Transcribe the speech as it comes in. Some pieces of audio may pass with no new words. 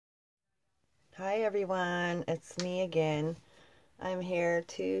Hi everyone, it's me again. I'm here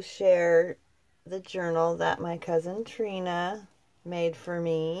to share the journal that my cousin Trina made for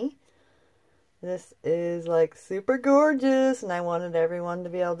me. This is like super gorgeous and I wanted everyone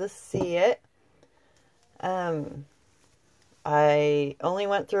to be able to see it. I only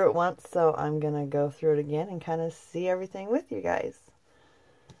went through it once, so I'm gonna go through it again and kind of see everything with you guys.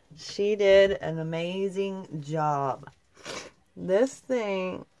 She did an amazing job. This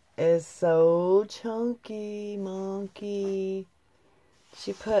thing is so chunky, monkey.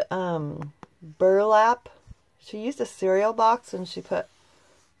 She put burlap. She used a cereal box and she put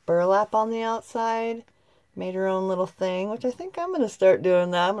burlap on the outside. Made her own little thing, which I think I'm going to start doing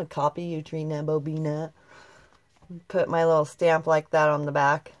that. I'm going to copy you, Trina Bobina. Put my little stamp like that on the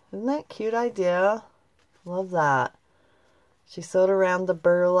back. Isn't that a cute idea? Love that. She sewed around the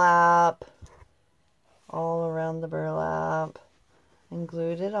burlap. All around the burlap. And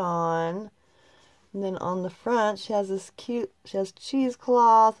glued it on. And then on the front, she has this cute, she has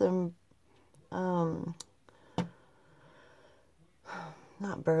cheesecloth and, not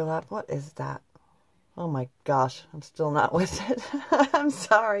burlap, what is that? Oh my gosh, I'm still not with it. I'm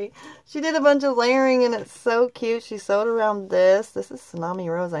sorry. She did a bunch of layering and it's so cute. She sewed around this. This is Tsunami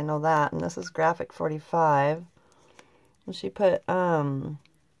Rose, I know that. And this is Graphic 45. And she put,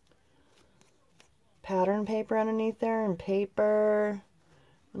 pattern paper underneath there and paper.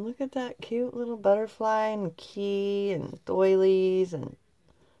 And look at that cute little butterfly and key and doilies. And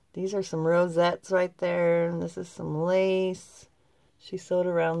these are some rosettes right there. And this is some lace. She sewed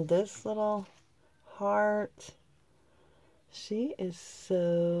around this little heart. She is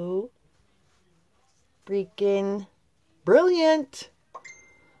so freaking brilliant.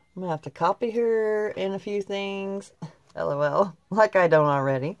 I'm going to have to copy her in a few things. LOL. Like I don't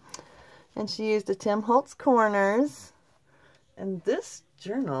already. And she used a Tim Holtz Corners. And this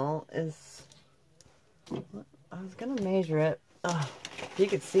journal is, I was going to measure it. Oh, if you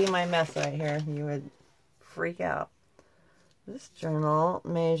could see my mess right here, you would freak out. This journal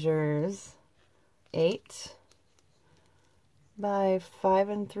measures 8 by 5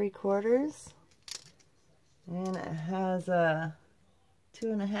 3/4. And it has a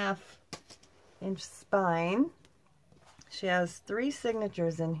 2.5 inch spine. She has 3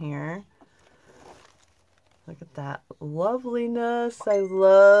 signatures in here. Look at that loveliness. I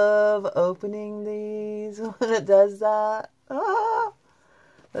love opening these when it does that. Ah,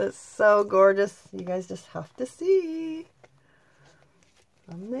 it's so gorgeous. You guys just have to see.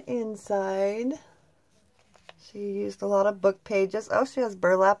 On the inside, she used a lot of book pages. Oh, she has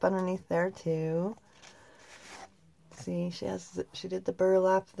burlap underneath there too. See, she did the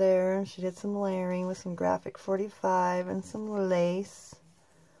burlap there. She did some layering with some Graphic 45 and some lace.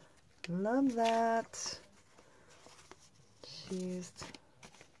 Love that. She used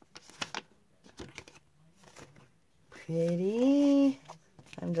pretty.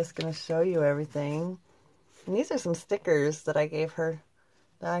 I'm just going to show you everything. And these are some stickers that I gave her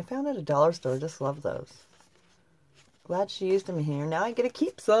that I found at a dollar store. Just love those. Glad she used them here. Now I get to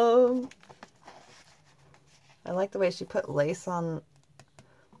keep some. I like the way she put lace on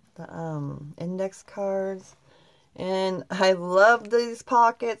the index cards. And I love these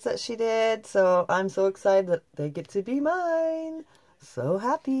pockets that she did. So I'm so excited that they get to be mine. So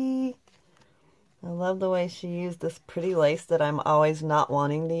happy. I love the way she used this pretty lace that I'm always not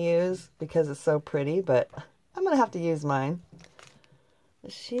wanting to use because it's so pretty. But I'm going to have to use mine.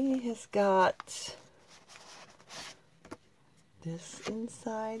 She has got this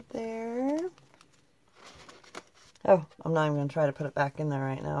inside there. Oh, I'm not even going to try to put it back in there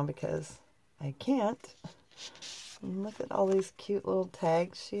right now because I can't. And look at all these cute little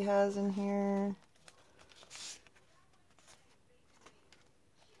tags she has in here.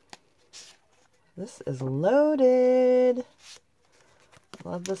 This is loaded.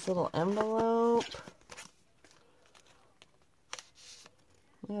 Love this little envelope.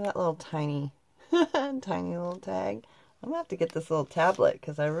 Look at that little tiny, tiny little tag. I'm going to have to get this little tablet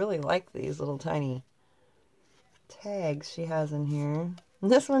because I really like these little tiny tags she has in here. And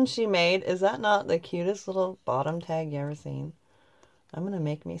this one she made, is that not the cutest little bottom tag you ever seen? I'm going to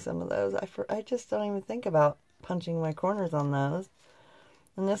make me some of those. I just don't even think about punching my corners on those.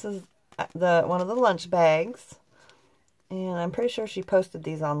 And this is one of the lunch bags. And I'm pretty sure she posted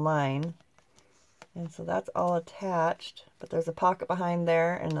these online. And so that's all attached. But there's a pocket behind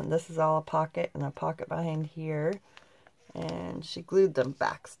there. And then this is all a pocket and a pocket behind here. And she glued them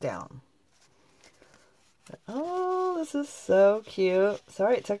backs down. But, oh, this is so cute.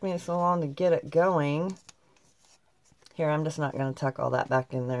 Sorry it took me so long to get it going. Here, I'm just not going to tuck all that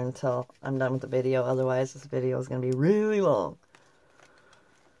back in there until I'm done with the video. Otherwise, this video is going to be really long.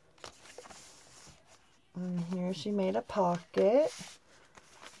 And here she made a pocket.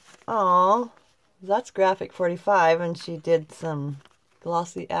 Oh, that's graphic 45, and she did some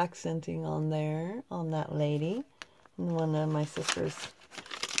glossy accenting on there, on that lady. And one of my sister's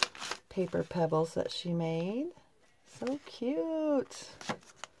paper pebbles that she made. So cute.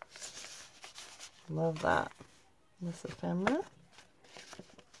 Love that. This ephemera.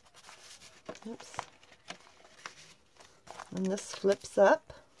 Oops. And this flips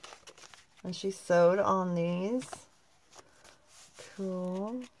up. And she sewed on these.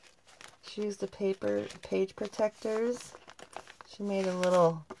 Cool. She used the paper page protectors. She made a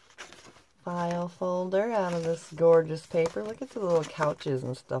little file folder out of this gorgeous paper. Look at the little couches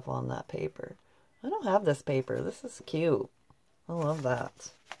and stuff on that paper. I don't have this paper. This is cute. I love that.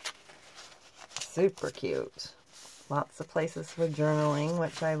 Super cute. Lots of places for journaling,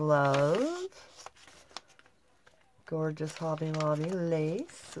 which I love. Gorgeous Hobby Lobby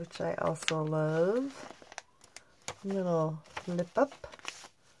lace, which I also love. Little flip up.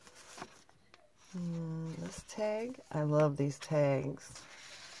 This tag. I love these tags.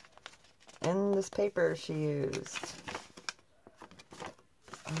 And this paper she used.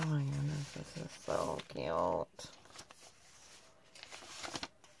 Oh my goodness, this is so cute.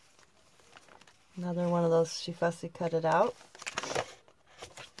 Another one of those, she fussy cut it out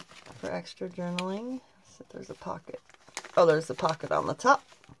for extra journaling. So there's a pocket. Oh, there's a pocket on the top.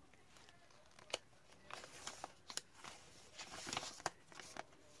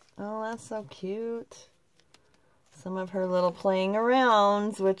 Oh, that's so cute. Some of her little playing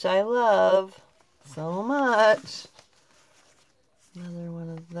arounds, which I love so much. Another one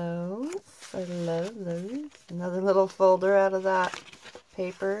of those. I love those. Another little folder out of that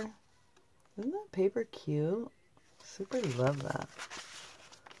paper. Isn't that paper cute? Super love that.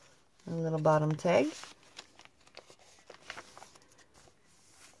 A little bottom tag.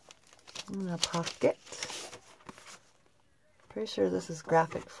 And a pocket. Pretty sure this is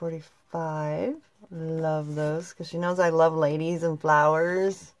graphic 45. Love those because she knows I love ladies and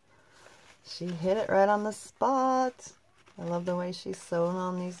flowers. She hit it right on the spot. I love the way she's sewn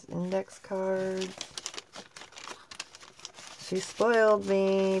on these index cards. She spoiled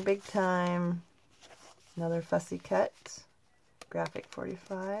me big time. Another fussy cut. Graphic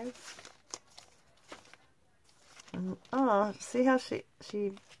 45. And, oh, see how she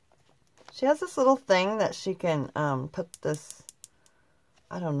has this little thing that she can put this,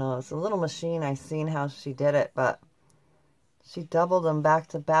 I don't know, it's a little machine. I seen how she did it, but she doubled them back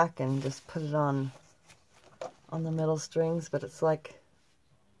to back and just put it on the middle strings, but it's like,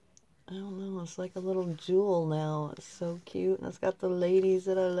 I don't know, it's like a little jewel now. It's so cute, and it's got the ladies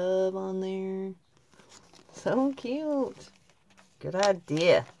that I love on there. So cute. Good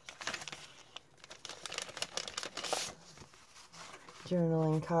idea.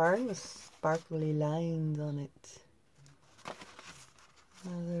 Journaling card with sparkly lines on it.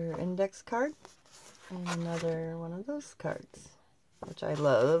 Another index card. And another one of those cards, which I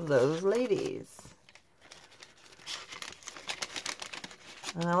love those ladies.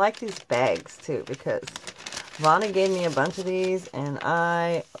 And I like these bags too because Vonnie gave me a bunch of these and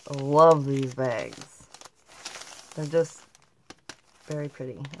I love these bags. They're just very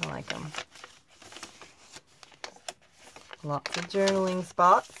pretty. I like them. Lots of journaling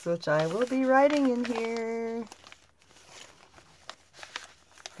spots, which I will be writing in here.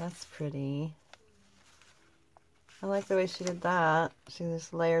 That's pretty. I like the way she did that. She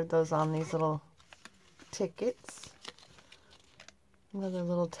just layered those on these little tickets. Another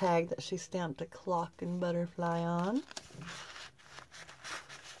little tag that she stamped a clock and butterfly on.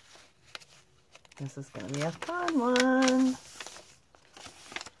 This is going to be a fun one.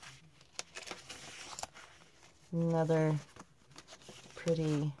 Another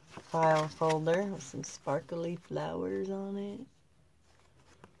pretty file folder with some sparkly flowers on it.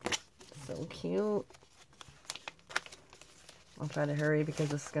 So cute. I'll try to hurry because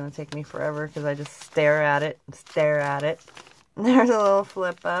this is going to take me forever because I just stare at it and stare at it. And there's a little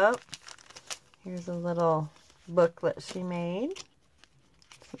flip up. Here's a little booklet she made.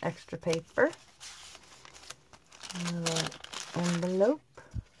 Some extra paper. Another envelope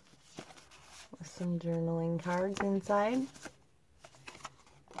with some journaling cards inside.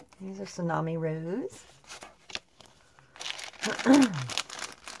 These are Tsunami Rose.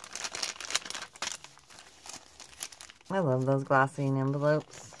 I love those glassine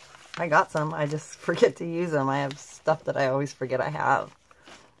envelopes. I got some. I just forget to use them. I have stuff that I always forget I have.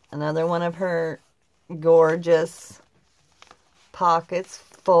 Another one of her gorgeous pockets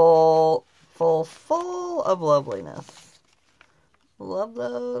full of loveliness. Love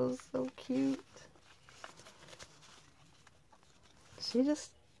those. So cute. She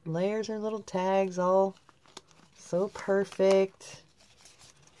just layers her little tags all so perfect.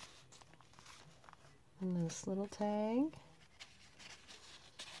 And this little tag.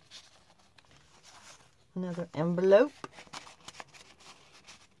 Another envelope.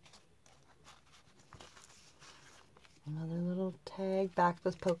 Another little tag backed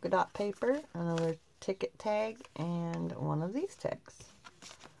with polka dot paper. Another ticket tag and one of these tags.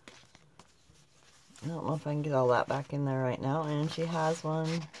 I don't know if I can get all that back in there right now. And she has one.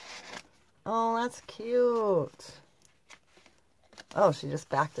 Oh, that's cute. Oh, she just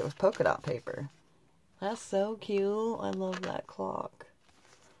backed it with polka dot paper. That's so cute. I love that clock.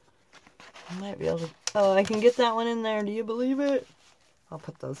 I might be able to... Oh, I can get that one in there. Do you believe it? I'll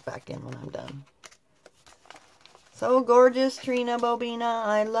put those back in when I'm done. So gorgeous, Trina Bobina.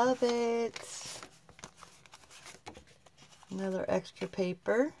 I love it. Another extra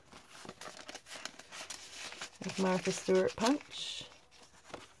paper. With Martha Stewart punch.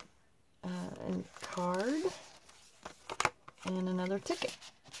 And card. And another ticket.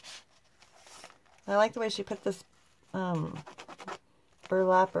 I like the way she put this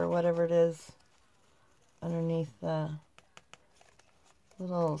burlap or whatever it is underneath the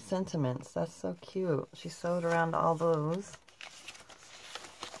little sentiments. That's so cute. She sewed around all those.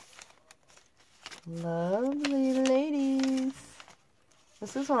 Lovely ladies.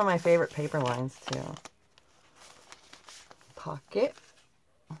 This is one of my favorite paper lines too. Pocket.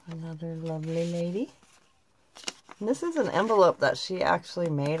 Another lovely lady. And this is an envelope that she actually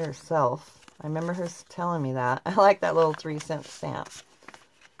made herself. I remember her telling me that. I like that little 3-cent stamp.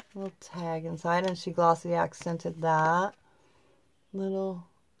 Little tag inside, and she glossy accented that. Little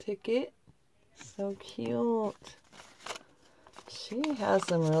ticket. So cute. She has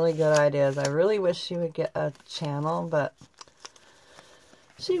some really good ideas. I really wish she would get a channel, but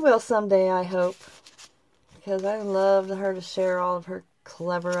she will someday, I hope. Because I love her to share all of her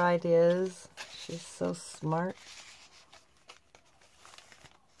clever ideas. She's so smart.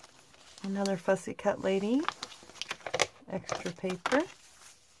 Another fussy cut lady. Extra paper.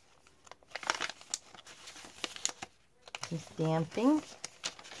 Some stamping.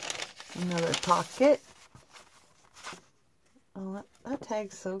 Another pocket. Oh, that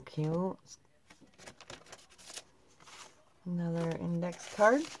tag's so cute. Another index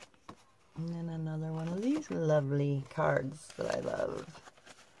card. And then another one of these lovely cards that I love.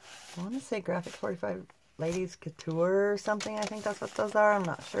 I want to say Graphic 45 Ladies Couture or something. I think that's what those are. I'm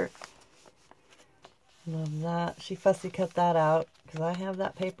not sure. Love that. She fussy cut that out because I have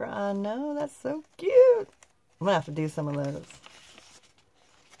that paper on. No, that's so cute. I'm going to have to do some of those.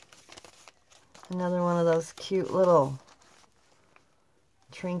 Another one of those cute little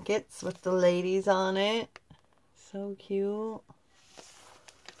trinkets with the ladies on it. So cute.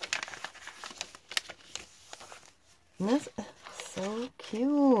 And this is so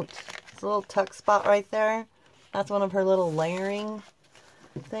cute. This little tuck spot right there. That's one of her little layering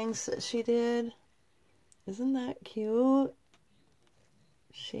things that she did. Isn't that cute?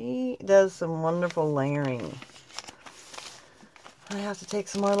 She does some wonderful layering. I have to take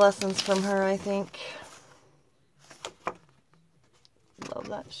some more lessons from her, I think. Love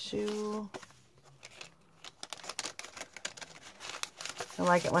that shoe. I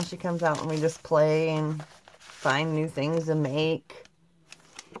like it when she comes out and we just play and find new things to make.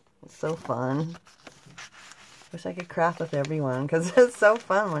 It's so fun. Wish I could craft with everyone because it's so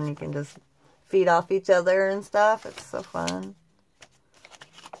fun when you can just feed off each other and stuff. It's so fun.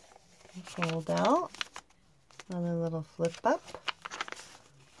 Fold out. Another little flip up.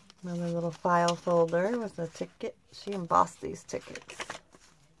 Another little file folder with a ticket. She embossed these tickets.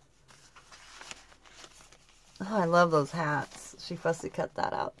 Oh, I love those hats. She fussy cut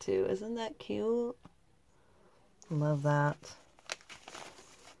that out too. Isn't that cute? Love that.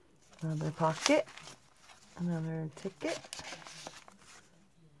 Another pocket. Another ticket.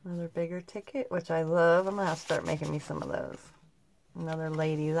 Another bigger ticket, which I love. I'm going to have to start making me some of those. Another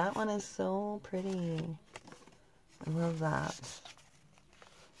lady. That one is so pretty. I love that.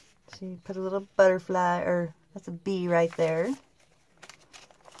 She put a little butterfly, or that's a bee right there.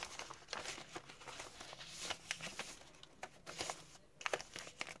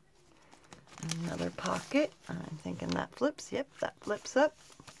 Another pocket. I'm thinking that flips. Yep, that flips up.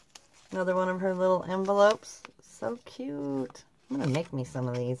 Another one of her little envelopes. So cute. I'm going to make me some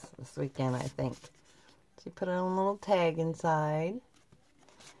of these this weekend, I think. She put a little tag inside.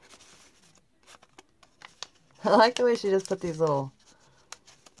 I like the way she just put these little,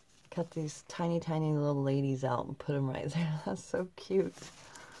 cut these tiny, tiny little ladies out and put them right there. That's so cute.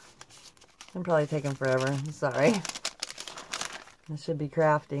 I'm probably taking forever. I'm sorry. I should be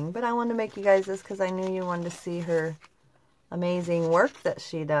crafting. But I wanted to make you guys this because I knew you wanted to see her amazing work that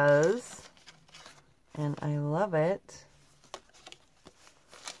she does. and I love it.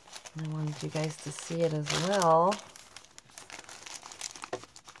 I wanted you guys to see it as well.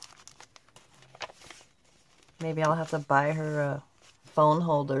 Maybe I'll have to buy her a phone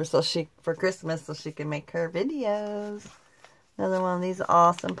holder for Christmas so she can make her videos. Another one of these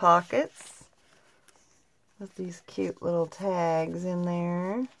awesome pockets with these cute little tags in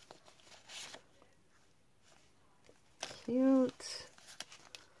there. Cute.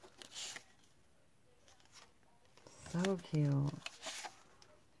 So cute.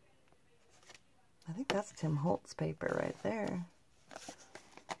 I think that's Tim Holtz paper right there.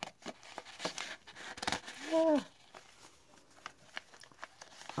 Yeah.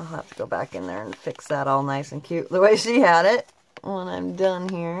 I'll have to go back in there and fix that all nice and cute the way she had it when I'm done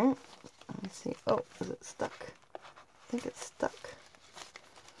here. Let's see. Oh, is it stuck? I think it's stuck.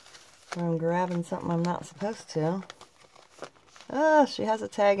 Or I'm grabbing something I'm not supposed to. Oh, she has a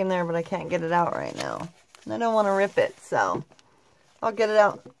tag in there, but I can't get it out right now. And I don't want to rip it, so I'll get it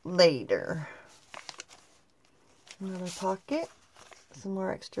out later. Another pocket. Some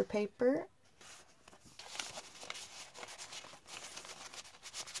more extra paper.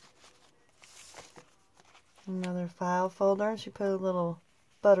 Another file folder. She put a little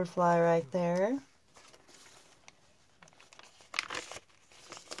butterfly right there.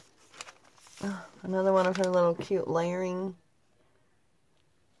 Oh, another one of her little cute layering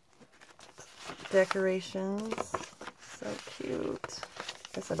decorations. So cute.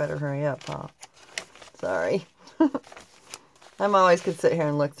 Guess I better hurry up, huh? Sorry. I'm always could sit here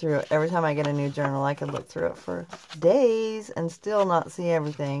and look through it. Every time I get a new journal, I could look through it for days and still not see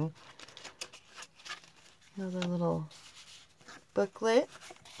everything. Another little booklet,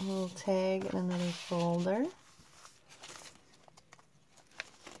 a little tag, and another folder.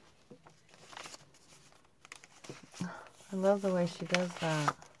 I love the way she does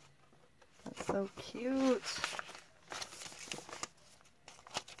that. That's so cute.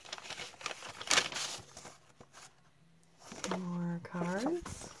 Some more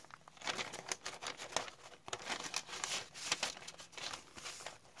cards.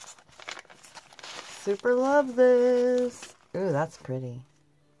 Super love this. Ooh, that's pretty.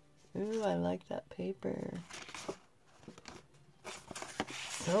 Ooh, I like that paper.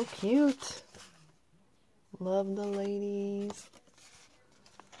 So cute. Love the ladies.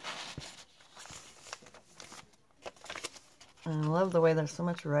 I love the way there's so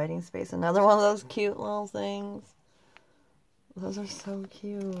much writing space. Another one of those cute little things. Those are so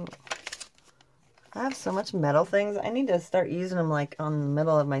cute. I have so much metal things. I need to start using them like on the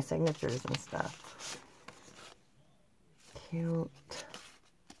middle of my signatures and stuff. Cute.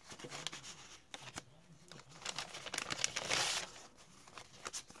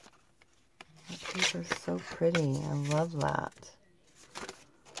 That paper's so pretty. I love that.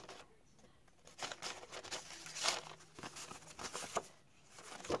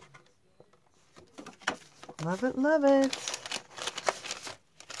 Love it, love it.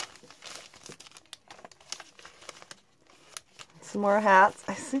 Some more hats.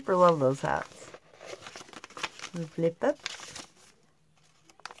 I super love those hats. The flip up.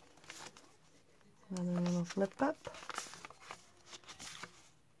 Another little flip up.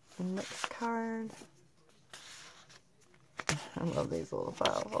 The next card. I love these little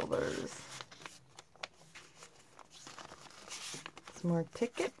file folders. Some more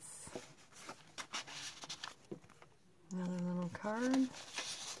tickets. Another little card.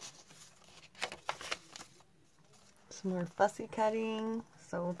 Some more fussy cutting.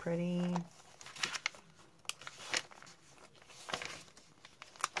 So pretty.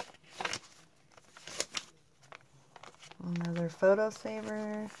 Another photo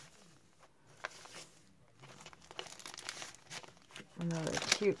saver. Another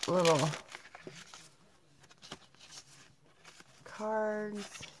cute little cards.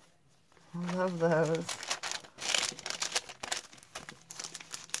 I love those.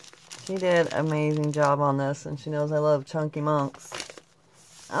 She did an amazing job on this, and she knows I love chunky monks.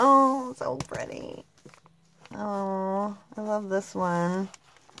 Oh, so pretty. Oh, I love this one.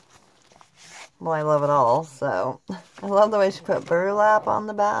 Well, I love it all, so. I love the way she put burlap on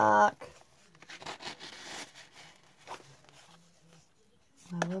the back.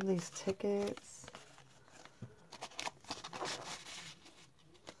 I love these tickets.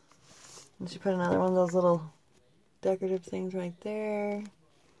 And she put another one of those little decorative things right there.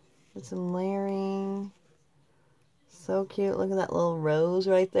 With some layering. So cute. Look at that little rose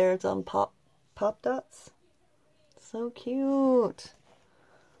right there. It's on pop dots. So cute.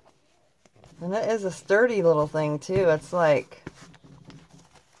 And it is a sturdy little thing too. It's like,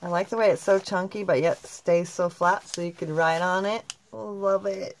 I like the way it's so chunky but yet stays so flat so you could write on it. Love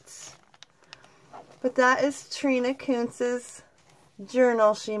it. But that is Trina Kuntz's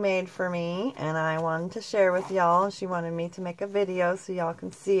journal she made for me, and I wanted to share with y'all. She wanted me to make a video so y'all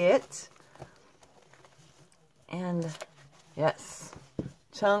can see it. And yes,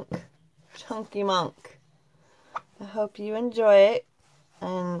 chunky monk. I hope you enjoy it,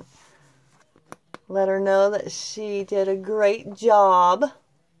 and let her know that she did a great job,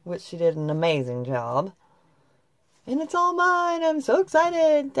 which she did an amazing job. And it's all mine. I'm so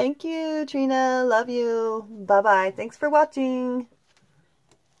excited. Thank you, Trina. Love you. Bye-bye. Thanks for watching.